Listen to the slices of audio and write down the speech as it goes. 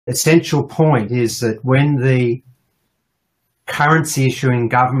essential point is that when the currency issuing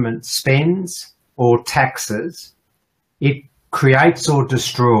government spends or taxes, it creates or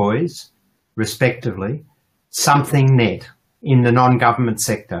destroys, respectively, something net in the non-government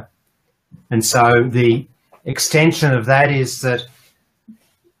sector. And so the extension of that is that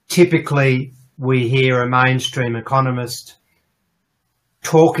typically we hear a mainstream economist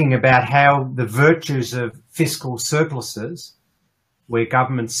talking about how the virtues of fiscal surpluses, where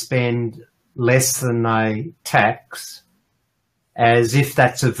governments spend less than they tax, as if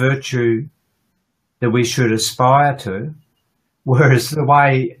that's a virtue that we should aspire to, whereas the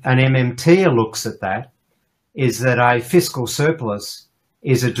way an MMT looks at that is that a fiscal surplus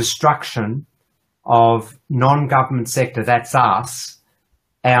is a destruction of non-government sector, that's us,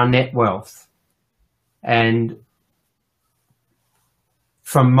 our net wealth. And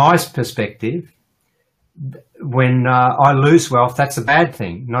from my perspective, when I lose wealth, that's a bad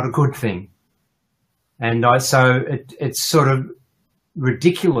thing, not a good thing. And it's sort of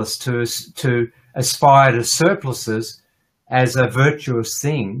ridiculous to aspire to surpluses as a virtuous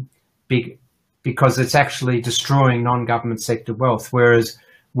thing because it's actually destroying non-government sector wealth. Whereas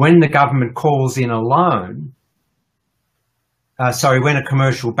when the government calls in a loan, when a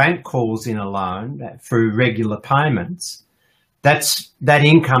commercial bank calls in a loan through regular payments, that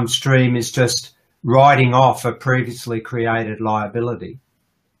income stream is just writing off a previously created liability.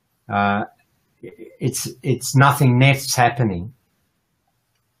 It's nothing net's happening.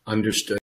 Understood.